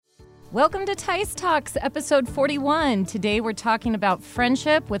Welcome to Tice Talks, episode 41. Today we're talking about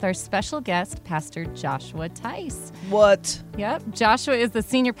friendship with our special guest, Pastor Joshua Tice. What? Yep. Joshua is the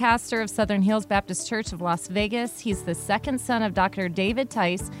senior pastor of Southern Hills Baptist Church of Las Vegas. He's the second son of Dr. David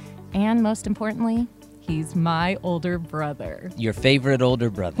Tice, and most importantly, he's my older brother. Your favorite older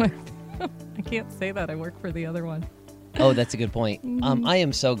brother. I can't say that. I work for the other one. Oh, that's a good point. I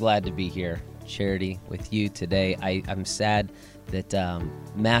am so glad to be here, Charity, with you today. I'm sad that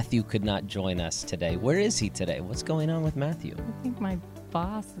Matthew could not join us today. Where is he today? What's going on with Matthew? I think my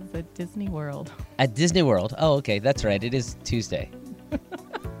boss is at Disney World. At Disney World? Oh, okay. That's right. It is Tuesday.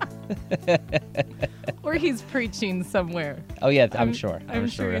 Or he's preaching somewhere. Oh, yeah, I'm sure. I'm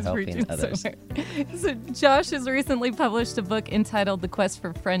sure he's helping preaching others. somewhere. So Josh has recently published a book entitled The Quest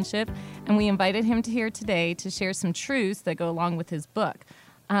for Friendship, and we invited him to here today to share some truths that go along with his book.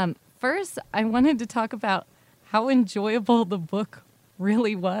 First, I wanted to talk about how enjoyable the book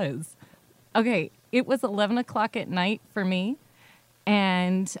really was. Okay, it was 11 o'clock at night for me,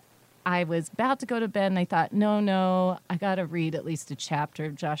 and I was about to go to bed, and I thought, no, I got to read at least a chapter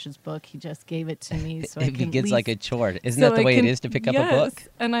of Josh's book. He just gave it to me. So It gets like a chore. Isn't so that the way it is to pick up a book?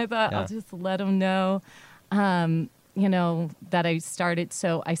 And I thought, I'll just let him know, that I started.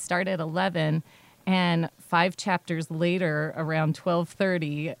 So I started at 11, and 5 chapters later, around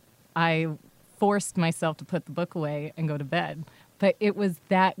 12:30, I forced myself to put the book away and go to bed. But it was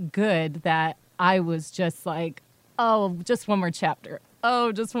that good that I was just like, oh, just one more chapter.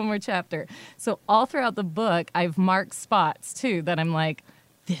 Oh, just one more chapter. So all throughout the book, I've marked spots, too, that I'm like,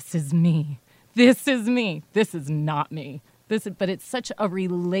 this is me. This is me. This is not me. But it's such a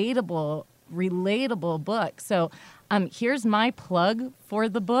relatable book. So here's my plug for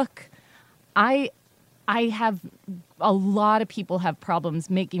the book. I have a lot of people have problems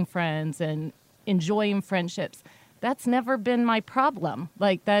making friends and enjoying friendships. That's never been my problem.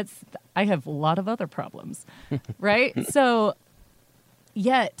 I have a lot of other problems, right? So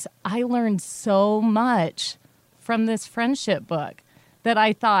yet I learned so much from this friendship book that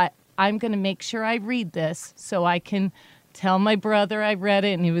I thought, I'm going to make sure I read this so I can tell my brother I read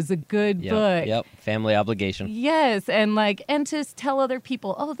it and it was a good book. Yep, family obligation. Yes, and to tell other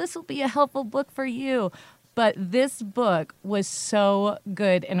people, oh, this will be a helpful book for you. But this book was so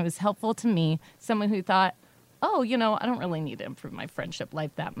good, and it was helpful to me, someone who thought, oh, I don't really need to improve my friendship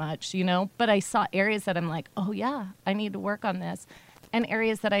life that much, But I saw areas that I'm like, oh, yeah, I need to work on this. And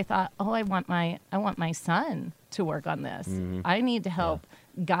areas that I thought, oh, I want my son to work on this. Mm-hmm. I need to help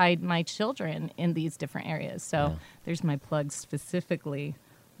guide my children in these different areas. So there's my plug specifically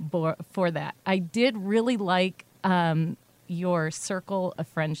for that. I did really like your circle of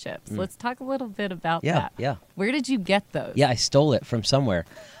friendships. Let's talk a little bit about that. Yeah. Where did you get those? Yeah, I stole it from somewhere.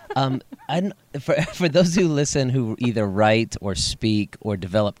 For those who listen who either write or speak or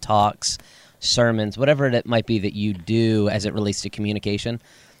develop talks, sermons, whatever it might be that you do as it relates to communication,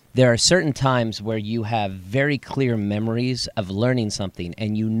 there are certain times where you have very clear memories of learning something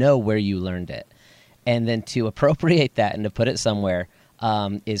and you know where you learned it. And then to appropriate that and to put it somewhere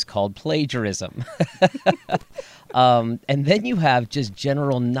is called plagiarism. And then you have just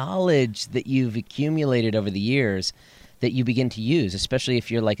general knowledge that you've accumulated over the years that you begin to use, especially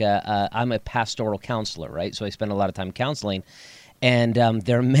if you're I'm a pastoral counselor, right? So I spend a lot of time counseling. And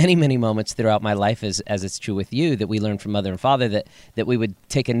there are many, many moments throughout my life, as it's true with you, that we learned from mother and father that we would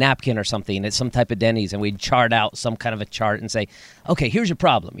take a napkin or something at some type of Denny's and we'd chart out some kind of a chart and say, okay, here's your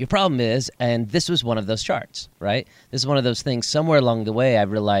problem. Your problem is, and this was one of those charts, right? This is one of those things. Somewhere along the way, I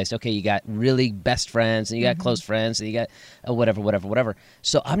realized, okay, you got really best friends and you got close friends and you got whatever.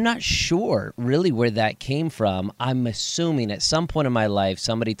 So I'm not sure really where that came from. I'm assuming at some point in my life,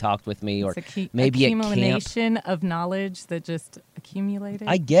 somebody talked with me or maybe at camp. Accumulation of knowledge that just accumulated?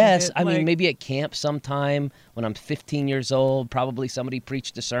 I guess. Maybe at camp sometime when I'm 15 years old, probably somebody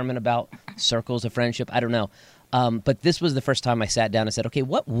preached a sermon about circles of friendship. I don't know. But this was the first time I sat down and said, okay,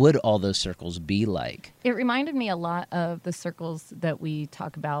 what would all those circles be like? It reminded me a lot of the circles that we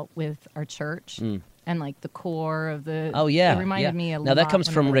talk about with our church and the core of the... Oh, yeah. It reminded me a lot. Now, that comes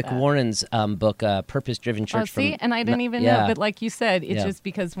from Rick Warren's book, Purpose-Driven Church. Oh, see? And I didn't even know. But like you said, it's just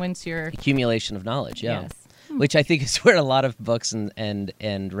because once you're... Accumulation of knowledge, yeah. Yes. Which I think is where a lot of books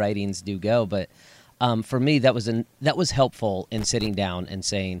and writings do go. But for me, that was helpful in sitting down and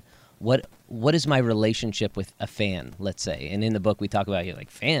saying, what is my relationship with a fan, let's say? And in the book, we talk about,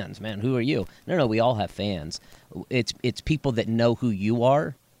 fans, man, who are you? No, we all have fans. It's people that know who you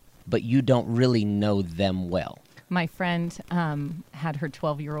are, but you don't really know them well. My friend had her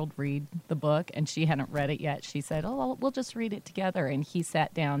 12-year-old read the book, and she hadn't read it yet. She said, oh, we'll just read it together. And he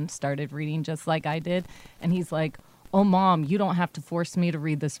sat down, started reading just like I did. And he's like, oh, Mom, you don't have to force me to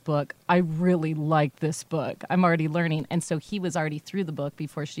read this book. I really like this book. I'm already learning. And so he was already through the book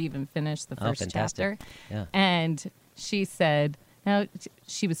before she even finished the first chapter. Yeah. And she said, now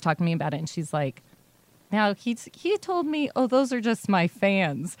she was talking to me about it, and she's like, now he told me, oh, those are just my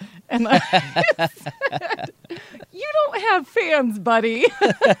fans. And I said, you don't have fans, buddy.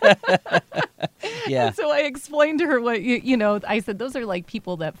 Yeah. And so I explained to her what, I said, those are like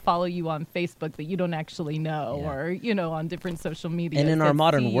people that follow you on Facebook that you don't actually know, Yeah. or, on different social media. And in our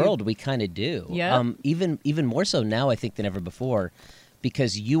modern world, we kind of do. Yeah. Even more so now, I think, than ever before,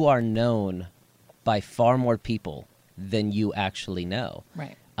 because you are known by far more people than you actually know.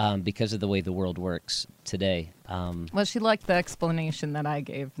 Right. Because of the way the world works today. Well, she liked the explanation that I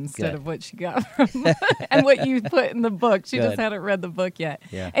gave instead Good. of what she got from and what you put in the book. She just Good. hadn't read the book yet.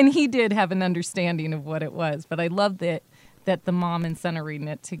 Yeah. And he did have an understanding of what it was. But I loved it that the mom and son are reading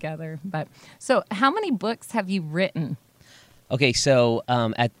it together. But so how many books have you written? Okay, so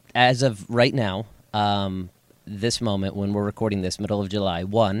as of right now, this moment when we're recording this, middle of July,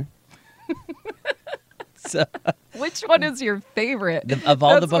 1. So Which one is your favorite? of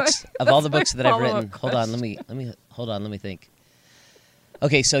all the That's books my- that I've that's my written, follow-up let me think.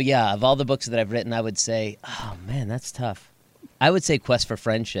 Okay, so yeah, of all the books that I've written, I would say, oh man, that's tough. I would say Quest for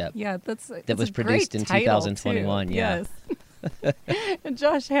Friendship. Yeah, that was produced in 2021, yeah. Yes. And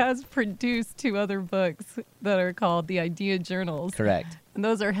Josh has produced 2 other books that are called The Idea Journals. Correct. And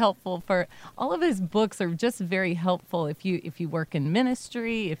those are helpful for all of his books are just very helpful if you work in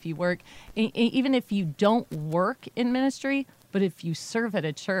ministry, if you work even if you don't work in ministry, but if you serve at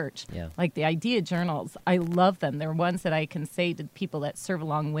a church. Yeah. Like the Idea Journals, I love them. They're ones that I can say to people that serve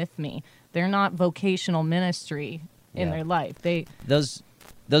along with me. They're not vocational ministry in Yeah. their life. Those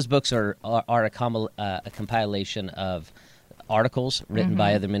books are a compilation of articles written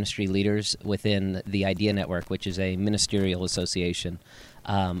by other ministry leaders within the Idea Network, which is a ministerial association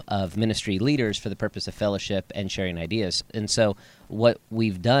of ministry leaders for the purpose of fellowship and sharing ideas. And so what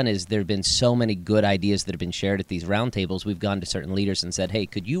we've done is there have been so many good ideas that have been shared at these roundtables. We've gone to certain leaders and said, hey,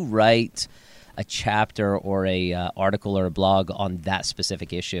 could you write a chapter or a article or a blog on that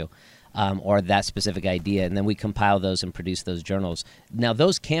specific issue? Or that specific idea, and then we compile those and produce those journals. Now,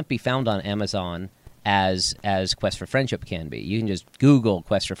 those can't be found on Amazon as Quest for Friendship can be. You can just Google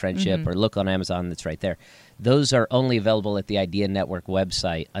Quest for Friendship or look on Amazon. That's right there. Those are only available at the Idea Network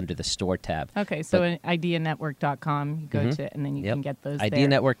website under the Store tab. Okay, so at ideanetwork.com, you go to it, and then you can get those there.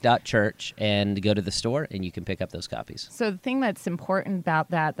 IdeaNetwork.church, and go to the store, and you can pick up those copies. So the thing that's important about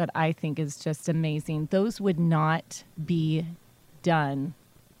that I think is just amazing, those would not be done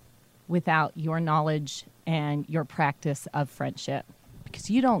without your knowledge and your practice of friendship. Because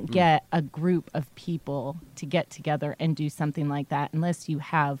you don't get a group of people to get together and do something like that unless you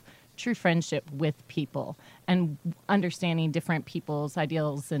have true friendship with people and understanding different people's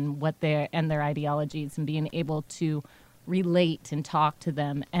ideals and their ideologies and being able to relate and talk to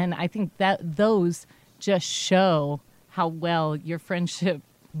them. And I think that those just show how well your friendship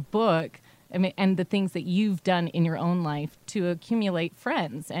book, and the things that you've done in your own life to accumulate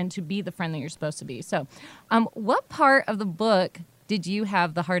friends and to be the friend that you're supposed to be. So what part of the book did you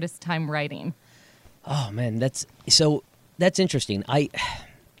have the hardest time writing? Oh, man, that's interesting. I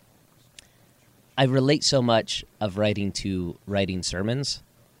relate so much of writing to writing sermons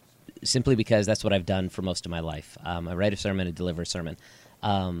simply because that's what I've done for most of my life. I write a sermon and deliver a sermon.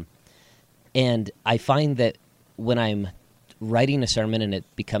 And I find that when I'm writing a sermon and it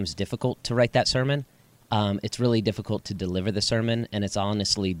becomes difficult to write that sermon, it's really difficult to deliver the sermon, and it's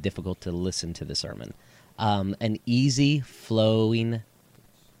honestly difficult to listen to the sermon. An easy flowing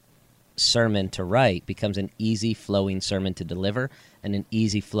sermon to write becomes an easy flowing sermon to deliver and an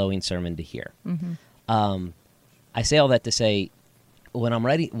easy flowing sermon to hear. I say all that to say, when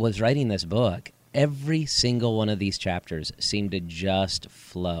was writing this book, every single one of these chapters seemed to just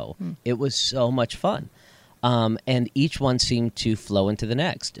flow. It was so much fun. And each one seemed to flow into the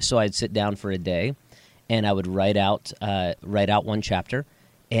next. So I'd sit down for a day, and I would write out one chapter,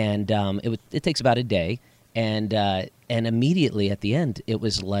 and it takes about a day, and immediately at the end, it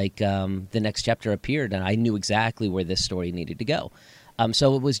was like the next chapter appeared, and I knew exactly where this story needed to go.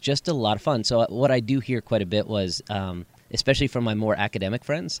 So it was just a lot of fun. So what I do hear quite a bit was, especially from my more academic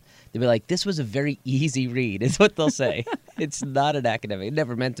friends, they'll be like, this was a very easy read, is what they'll say. It's not an academic. It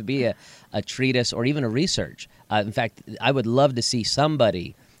never meant to be a treatise or even a research. In fact, I would love to see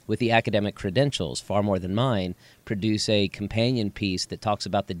somebody with the academic credentials, far more than mine, produce a companion piece that talks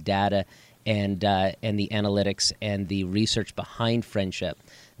about the data and the analytics and the research behind friendship.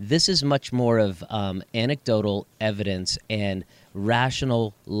 This is much more of anecdotal evidence and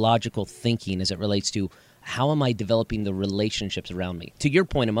rational, logical thinking as it relates to How am I developing the relationships around me? To your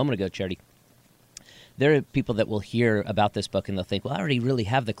point a moment ago, Charity, there are people that will hear about this book and they'll think, well, I already really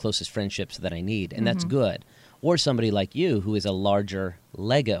have the closest friendships that I need, and that's good. Or somebody like you who is a larger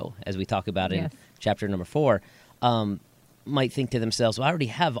Lego, as we talk about in chapter number 4, might think to themselves, well, I already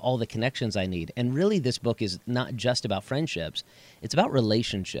have all the connections I need. And really, this book is not just about friendships. It's about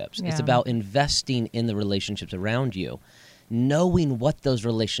relationships. It's about investing in the relationships around you, knowing what those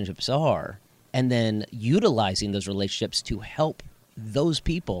relationships are, and then utilizing those relationships to help those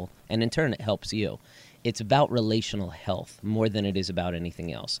people, and in turn, it helps you. It's about relational health more than it is about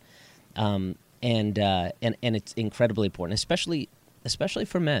anything else. And it's incredibly important, especially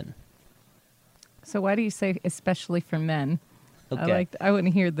for men. So why do you say especially for men? Okay. I want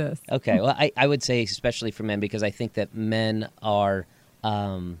to hear this. Okay. Well, I would say especially for men because I think that men are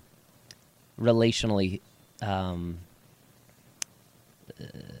relationally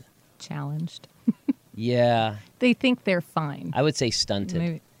challenged. Yeah. They think they're fine. I would say stunted.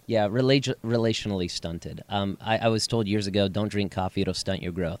 Maybe. Yeah, relationally stunted. I was told years ago, don't drink coffee; it'll stunt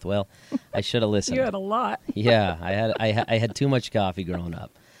your growth. Well, I should have listened. You had a lot. Yeah, I had too much coffee growing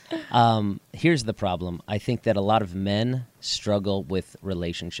up. Here's the problem. I think that a lot of men struggle with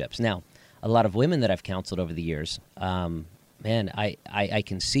relationships. Now, a lot of women that I've counseled over the years, man, I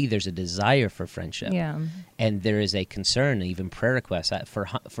can see there's a desire for friendship. Yeah. And there is a concern, even prayer requests.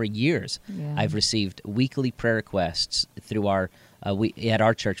 For years, I've received weekly prayer requests through our, at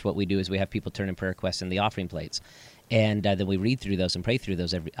our church, what we do is we have people turn in prayer requests in the offering plates. And then we read through those and pray through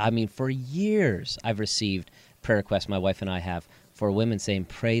those. For years, I've received prayer requests, my wife and I have, for women saying,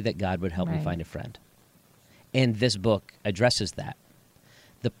 pray that God would help me find a friend. And this book addresses that.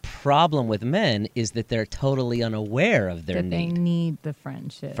 The problem with men is that they're totally unaware of their need. That they need the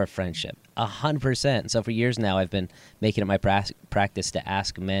friendship. For friendship. 100%. So for years now, I've been making it my practice to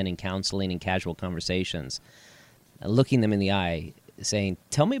ask men in counseling and casual conversations, looking them in the eye, saying,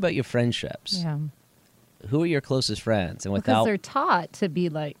 tell me about your friendships. Yeah. Who are your closest friends? And because they're taught to be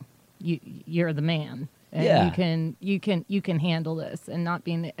like, you're the man. And you can handle this, and not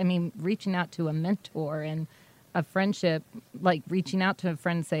being, reaching out to a mentor and a friendship, like reaching out to a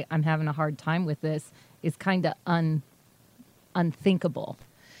friend and say, I'm having a hard time with this, is kind of unthinkable.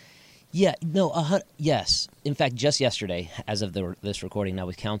 Yeah, no, yes. In fact, just yesterday, as of this recording, I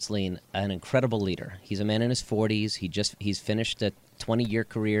was counseling an incredible leader. He's a man in his 40s. He's finished a 20-year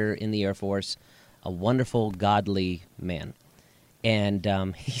career in the Air Force, a wonderful, godly man.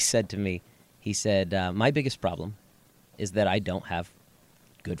 And he said to me, my biggest problem is that I don't have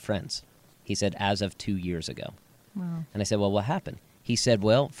good friends. He said, as of 2 years ago. Wow. And I said, well, what happened? He said,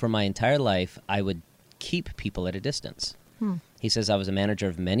 well, for my entire life, I would keep people at a distance. He says, I was a manager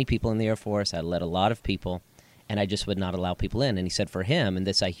of many people in the Air Force. I led a lot of people, and I just would not allow people in. And he said, for him, and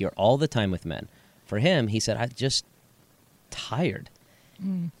this I hear all the time with men, for him, he said, I'm just tired.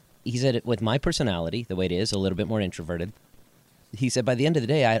 He said, with my personality, the way it is, a little bit more introverted, he said, by the end of the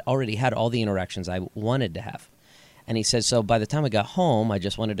day, I had already had all the interactions I wanted to have. And he says, so by the time I got home, I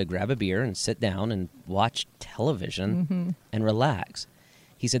just wanted to grab a beer and sit down and watch television and relax.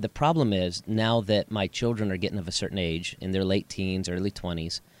 He said, the problem is now that my children are getting of a certain age, in their late teens, early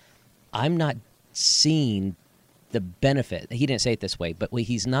 20s, I'm not seeing the benefit. He didn't say it this way, but what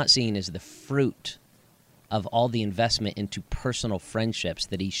he's not seeing is the fruit of all the investment into personal friendships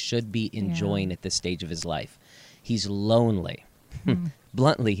that he should be enjoying at this stage of his life. He's lonely.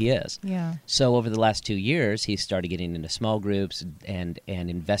 Bluntly, he is. Yeah. So over the last 2 years, he started getting into small groups and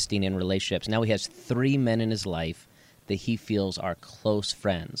investing in relationships. Now he has 3 men in his life that he feels are close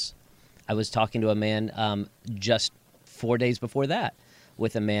friends. I was talking to a man just 4 days before that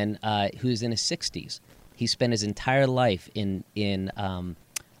with a man who's in his 60s. He spent his entire life in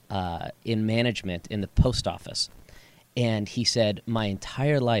management in the post office. And he said, my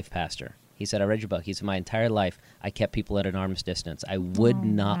entire life, Pastor, he said, I read your book. He said, my entire life, I kept people at an arm's distance. I would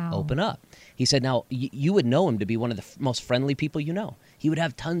not open up. He said, now, you would know him to be one of the most friendly people you know. He would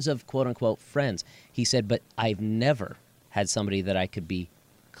have tons of quote-unquote friends. He said, but I've never had somebody that I could be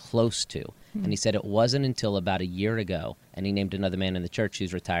close to. And he said it wasn't until about a year ago, and he named another man in the church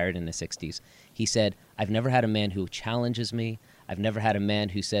who's retired in his 60s. He said, I've never had a man who challenges me. I've never had a man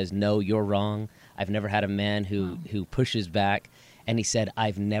who says, no, you're wrong. I've never had a man who pushes back. And he said,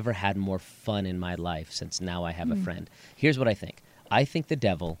 I've never had more fun in my life since now I have a friend. Here's what I think. I think the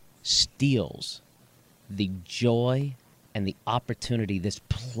devil steals the joy and the opportunity, this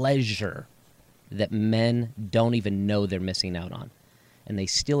pleasure that men don't even know they're missing out on. And they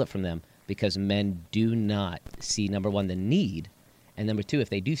steal it from them because men do not see, number one, the need. And number two, if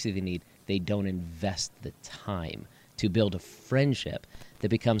they do see the need, they don't invest the time to build a friendship that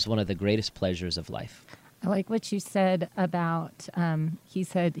becomes one of the greatest pleasures of life. I like what you said about, he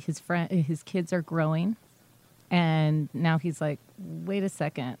said his kids are growing. And now he's like, wait a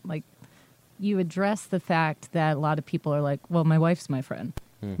second. Like, you address the fact that a lot of people are like, well, my wife's my friend.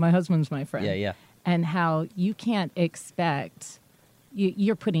 My husband's my friend. Yeah, yeah. And how you can't expect,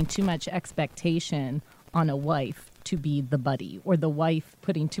 you're putting too much expectation on a wife to be the buddy, or the wife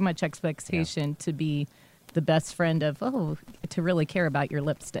putting too much expectation to be the best friend of, to really care about your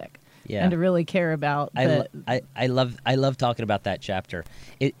lipstick. Yeah. And to really care about I love talking about that chapter.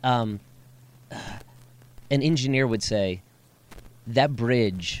 It an engineer would say that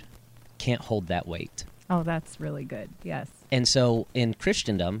bridge can't hold that weight. Oh, that's really good. Yes. And so in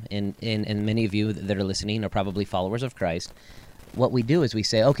Christendom, and many of you that are listening are probably followers of Christ, what we do is we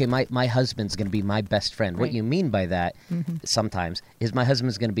say, okay, my husband's going to be my best friend. Right. What you mean by that sometimes is my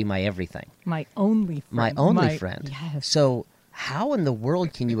husband's going to be my everything. My only friend. My only friend. Yes. So how in the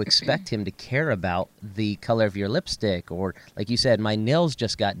world can you expect him to care about the color of your lipstick? Or, like you said, my nails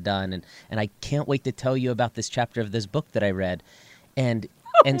just got done, and I can't wait to tell you about this chapter of this book that I read. And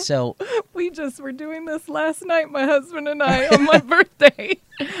so... We just were doing this last night, my husband and I, on my birthday.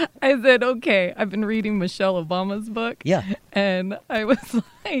 I said, okay, I've been reading Michelle Obama's book. Yeah. And I was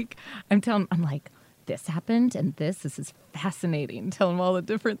like, I'm like, this happened and this is fascinating. Tell him all the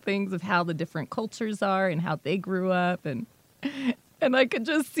different things of how the different cultures are and how they grew up. And I could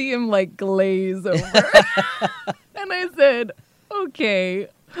just see him like glaze over. And I said, okay,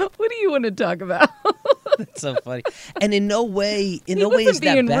 what do you want to talk about? That's so funny. And in no way He is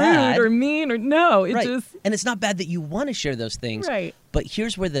that being bad. rude or mean or no. It Right. just And it's not bad that you want to share those things. Right. But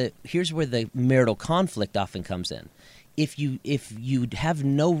here's where the marital conflict often comes in. If you have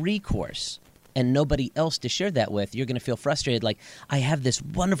no recourse and nobody else to share that with, you're going to feel frustrated. Like, I have this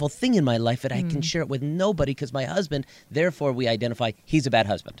wonderful thing in my life that I can share it with nobody because my husband. Therefore, we identify he's a bad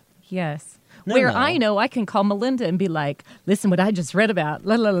husband. Yes. No, Where no. I know I can call Melinda and be like, listen, what I just read about,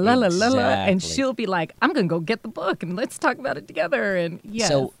 la, la, la, la, la, la. And Exactly. she'll be like, I'm going to go get the book and let's talk about it together. And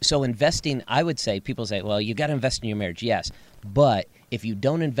yes. So investing, I would say, people say, well, you got to invest in your marriage. Yes. But if you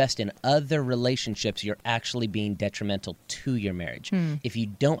don't invest in other relationships, you're actually being detrimental to your marriage. If you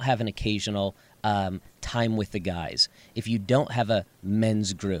don't have an occasional time with the guys, if you don't have a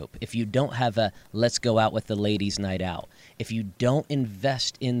men's group, if you don't have a let's go out with the ladies night out, if you don't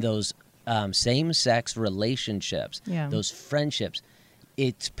invest in those same-sex relationships, those friendships,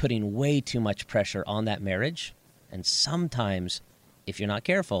 it's putting way too much pressure on that marriage. And sometimes, if you're not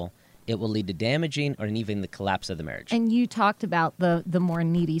careful, it will lead to damaging or even the collapse of the marriage. And you talked about the more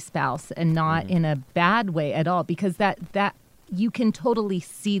needy spouse, and not in a bad way at all, because that you can totally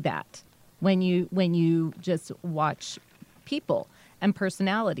see that when you just watch people and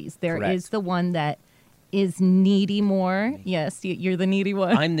personalities. There Correct. is the one that is needy more. Yes, you're the needy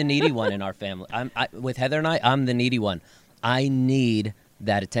one. I'm the needy one in our family. With Heather and I'm the needy one. I need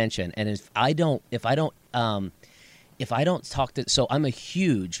that attention, and if I don't talk to, so I'm a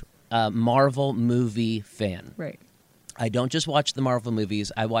huge Marvel movie fan. Right. I don't just watch the Marvel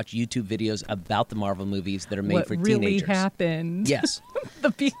movies. I watch YouTube videos about the Marvel movies that are made What for really teenagers. happened. Yes. The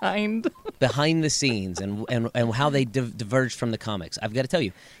behind The scenes and how they diverged from the comics. I've got to tell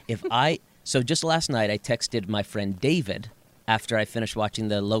you, so just last night I texted my friend David after I finished watching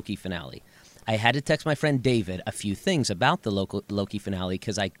the Loki finale. I had to text my friend David a few things about the Loki finale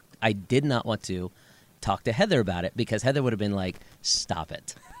because I did not want to talk to Heather about it, because Heather would have been like, stop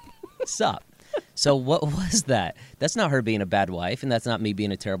it. Stop. So what was that? That's not her being a bad wife, and that's not me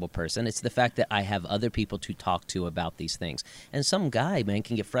being a terrible person. It's the fact that I have other people to talk to about these things. And some guy, man,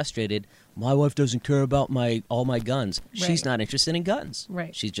 can get frustrated. My wife doesn't care about all my guns. Right. She's not interested in guns.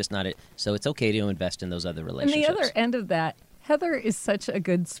 Right. She's just not it. So it's okay to invest in those other relationships. And the other end of that, Heather is such a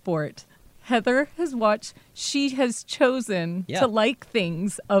good sport. Heather she has chosen to like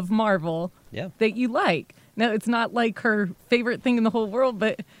things of Marvel that you like. Now, it's not like her favorite thing in the whole world,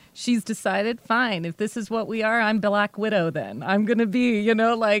 but she's decided, fine, if this is what we are, I'm Black Widow then. I'm going to be,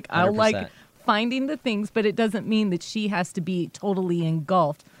 like, I'll 100%. like finding the things, but it doesn't mean that she has to be totally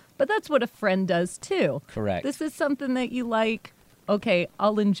engulfed. But that's what a friend does too. Correct. This is something that you like. Okay,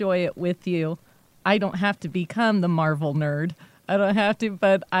 I'll enjoy it with you. I don't have to become the Marvel nerd. I don't have to,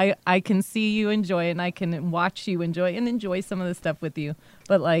 but I can see you enjoy it, and I can watch you enjoy and enjoy some of the stuff with you.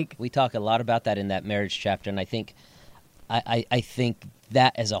 But like, we talk a lot about that in that marriage chapter, and I think I think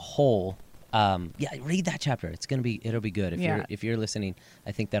that as a whole, read that chapter. It'll be good if you're listening.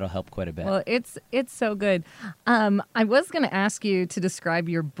 I think that'll help quite a bit. Well, it's so good. I was going to ask you to describe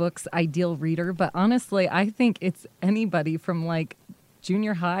your book's ideal reader, but honestly, I think it's anybody from like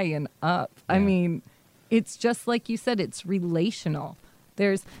junior high and up. Yeah. I mean, it's just like you said, it's relational.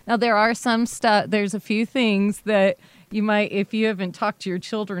 There are some stuff. There's a few things that you might, if you haven't talked to your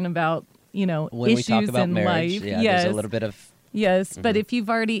children about, When issues we talk about in marriage, life. there's a little bit of Yes, but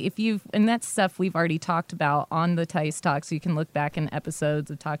and that's stuff we've already talked about on the Tice Talk, so you can look back in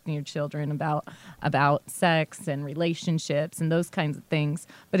episodes of talking to your children about sex and relationships and those kinds of things.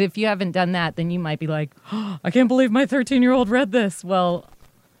 But if you haven't done that, then you might be like, oh, I can't believe my 13-year-old read this. Well,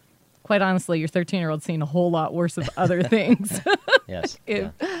 quite honestly, your 13-year-old's seen a whole lot worse of other things. yes.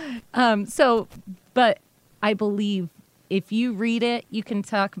 But I believe if you read it, you can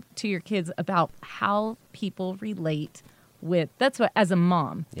talk to your kids about how people relate that's what, as a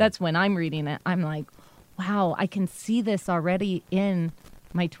mom, that's when I'm reading it, I'm like, wow, I can see this already in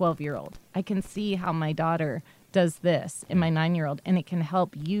my 12-year-old. I can see how my daughter does this in my 9-year-old, and it can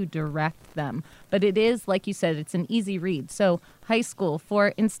help you direct them. But it is, like you said, it's an easy read. So high school,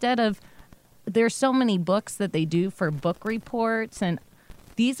 there's so many books that they do for book reports, and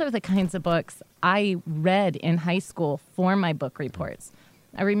these are the kinds of books I read in high school for my book reports.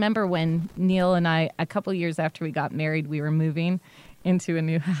 I remember when Neil and I, a couple years after we got married, we were moving into a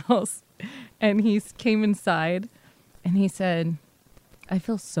new house, and he came inside and he said, I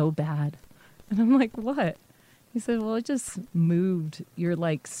feel so bad. And I'm like, what? He said, well, I just moved your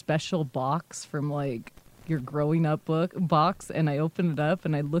special box from your growing up box, and I opened it up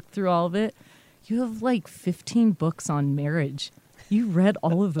and I looked through all of it. You have 15 books on marriage. You read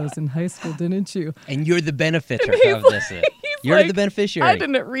all of those in high school, didn't you? And you're the benefactor of this. You're the beneficiary. I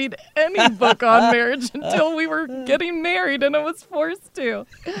didn't read any book on marriage until we were getting married, and I was forced to.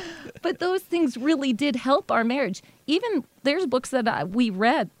 But those things really did help our marriage. Even there's books that we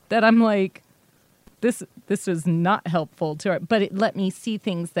read that I'm like, this is not helpful to our, but it let me see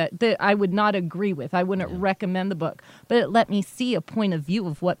things that I would not agree with. I wouldn't recommend the book, but it let me see a point of view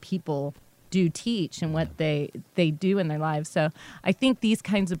of what people do teach and what they do in their lives. So I think these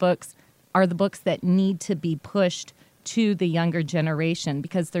kinds of books are the books that need to be pushed to the younger generation,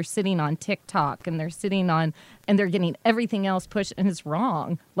 because they're sitting on TikTok and they're getting everything else pushed, and it's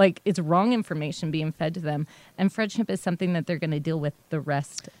wrong. It's wrong information being fed to them. And friendship is something that they're going to deal with the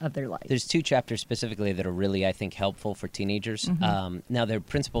rest of their life. There's 2 chapters specifically that are really, I think, helpful for teenagers. Now, they're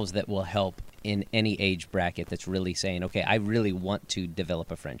principles that will help in any age bracket that's really saying, okay, I really want to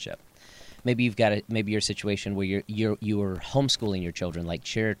develop a friendship. Maybe maybe you're a situation where you are homeschooling your children, like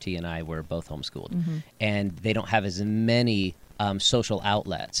Charity and I were both homeschooled, and they don't have as many social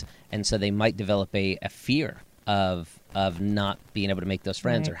outlets, and so they might develop a fear of not being able to make those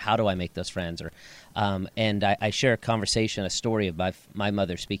friends, or how do I make those friends, or and I share a story of my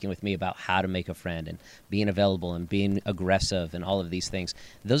mother speaking with me about how to make a friend and being available and being aggressive and all of these things.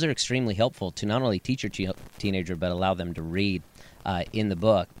 Those are extremely helpful to not only teach your teenager but allow them to read in the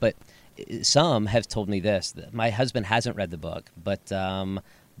book. But some have told me this, that my husband hasn't read the book, but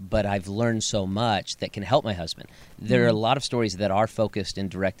I've learned so much that can help my husband. There are a lot of stories that are focused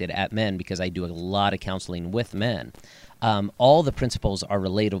and directed at men, because I do a lot of counseling with men. All the principles are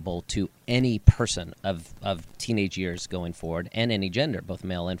relatable to any person of teenage years going forward, and any gender, both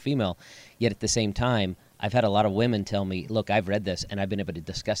male and female. Yet at the same time, I've had a lot of women tell me, look, I've read this, and I've been able to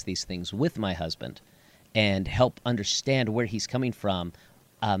discuss these things with my husband and help understand where he's coming from,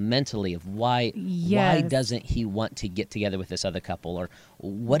 mentally, of why doesn't he want to get together with this other couple, or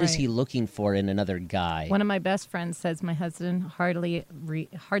what is he looking for in another guy? One of my best friends says my husband hardly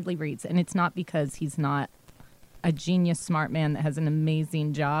reads, and it's not because he's not a genius smart man that has an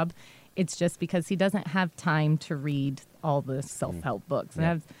amazing job. It's just because he doesn't have time to read all the self-help books.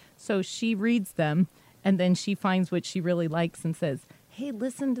 So she reads them, and then she finds what she really likes and says, hey,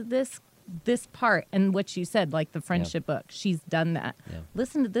 listen to this part, and what you said, like the friendship book, she's done that.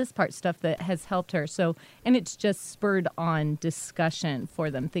 Listen to this part, stuff that has helped her. So, and it's just spurred on discussion for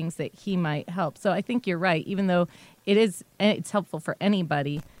them, things that he might help. So I think you're right. Even though it's helpful for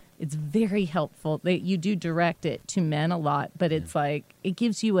anybody, it's very helpful that you do direct it to men a lot, but it's it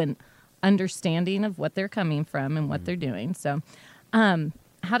gives you an understanding of what they're coming from and what they're doing. So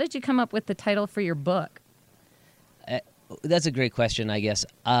how did you come up with the title for your book? That's a great question, I guess.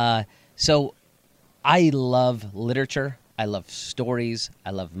 So I love literature. I love stories. I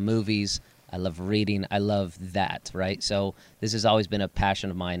love movies. I love reading. I love that, right? So this has always been a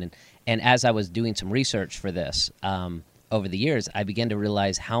passion of mine. And as I was doing some research for this over the years, I began to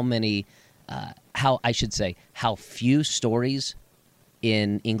realize how few stories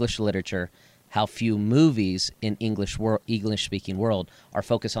in English literature, how few movies in English-speaking world are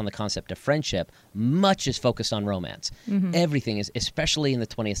focused on the concept of friendship. Much is focused on romance. Everything is, especially in the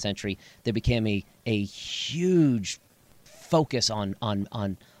 20th century, there became a huge focus on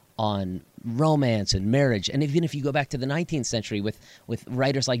on romance and marriage. And even if you go back to the 19th century with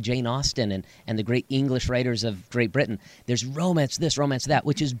writers like Jane Austen and the great English writers of Great Britain, there's romance this, romance that,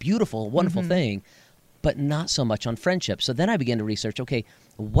 which is beautiful, wonderful thing, but not so much on friendship. So then I began to research, okay,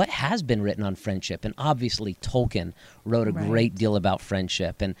 what has been written on friendship? And obviously Tolkien wrote a great deal about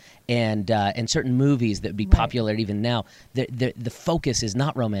friendship, and certain movies that would be popular even now. The focus is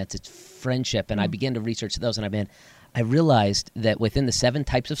not romance, it's friendship. And I began to research those, and I realized that within the 7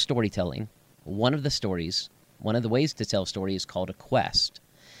 types of storytelling, one of the ways to tell a story is called a quest.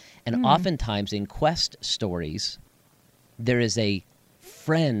 And oftentimes in quest stories, there is a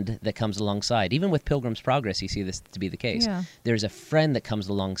friend that comes alongside. Even with Pilgrim's Progress, you see this to be the case. Yeah. There's a friend that comes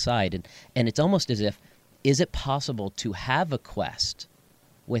alongside, and it's almost as if, is it possible to have a quest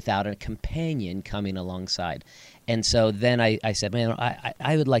without a companion coming alongside? And so then I said, man,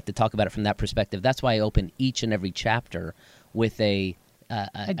 I would like to talk about it from that perspective. That's why I open each and every chapter with a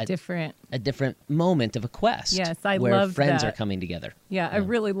different moment of a quest. Yes, I where love friends that. are coming together. Yeah, I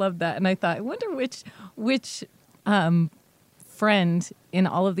really love that. And I thought, I wonder which friend in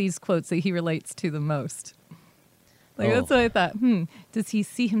all of these quotes that he relates to the most. That's what I thought. Does he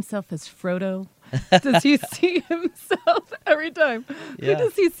see himself as Frodo? Does he see himself every time? Yeah. Who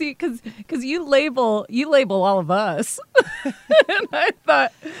does he see? Because you label all of us. And I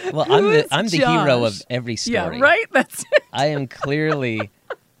thought, well, I'm the hero of every story. Yeah, right. That's it. I am clearly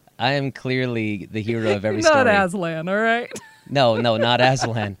the hero of every Not story. Not Aslan, all right? No, not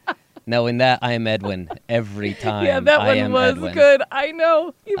Aslan. No, in that I am Edwin every time. Yeah, that one was Edwin. Good. I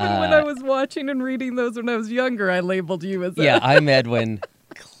know. Even when I was watching and reading those when I was younger, I labeled you as Yeah, I'm Edwin,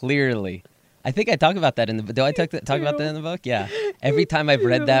 clearly. I think I talk about that in the. Do I talk about that in the book? Yeah. Every time I've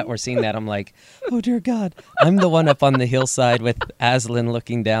read that or seen that, I'm like, oh dear God, I'm the one up on the hillside with Aslan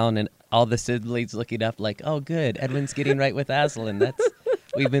looking down and all the siblings looking up, like, oh good, Edwin's getting right with Aslan.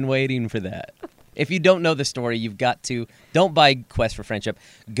 We've been waiting for that. If you don't know the story, you've got to. Don't buy Quest for Friendship.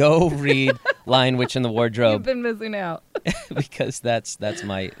 Go read Lion, Witch, and the Wardrobe. You've been missing out. Because that's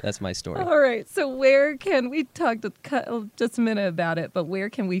my story. All right. So where can we talk just a minute about it? But where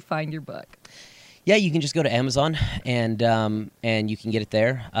can we find your book? Yeah, you can just go to Amazon and you can get it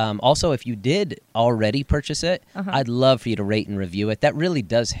there. Also, if you did already purchase it, I'd love for you to rate and review it. That really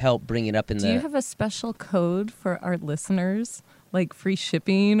does help bring it up in Do you have a special code for our listeners? Like free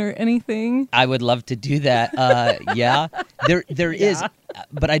shipping or anything? I would love to do that. Yeah, there is,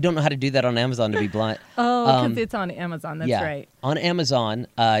 but I don't know how to do that on Amazon, to be blunt. Oh, because it's on Amazon. That's right. On Amazon,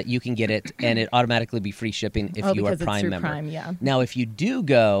 you can get it, and it automatically be free shipping if you are a Prime member. Prime, yeah. Now, if you do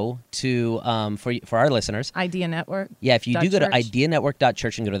go to for our listeners, Idea Network. Yeah, if you do go to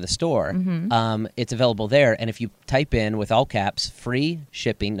ideanetwork.church and go to the store, it's available there. And if you type in with all caps, free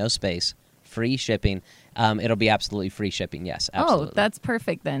shipping, no space, free shipping. It'll be absolutely free shipping, yes, absolutely. Oh, that's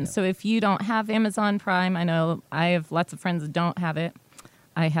perfect then. Yeah. So if you don't have Amazon Prime, I know I have lots of friends that don't have it.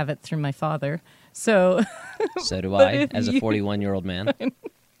 I have it through my father. So do I, as a 41-year-old man.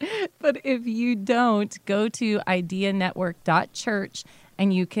 But if you don't, go to ideanetwork.church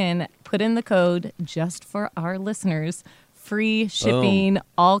and you can put in the code just for our listeners. Free shipping,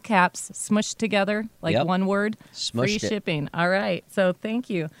 all caps, smushed together, like one word. Free shipping. All right. So thank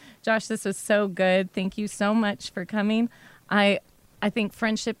you. Josh, this was so good. Thank you so much for coming. I think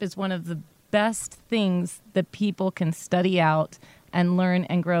friendship is one of the best things that people can study out and learn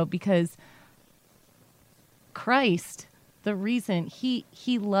and grow, because Christ, the reason he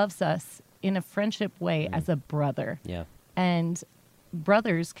loves us in a friendship way as a brother. Yeah. And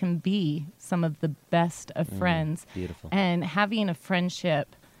brothers can be some of the best of friends. Beautiful. And having a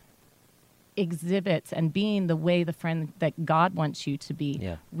friendship exhibits and being the way the friend that God wants you to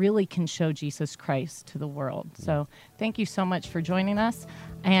be really can show Jesus Christ to the world. So thank you so much for joining us.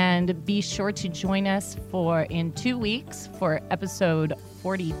 And be sure to join us in 2 weeks for episode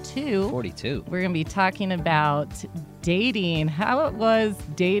 42. 42. We're going to be talking about dating, how it was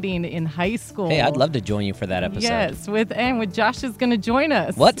dating in high school. Hey, I'd love to join you for that episode. Yes, with Josh is going to join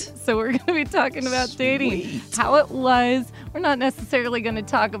us. What? So we're going to be talking about dating, how it was. We're not necessarily going to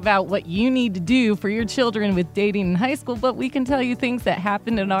talk about what you need to do for your children with dating in high school, but we can tell you things that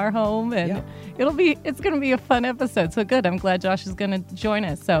happened in our home, and it's going to be a fun episode. So good. I'm glad Josh is going to join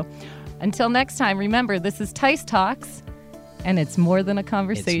us. So until next time, remember, this is Tice Talks, and it's more than a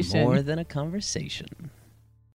conversation. It's more than a conversation.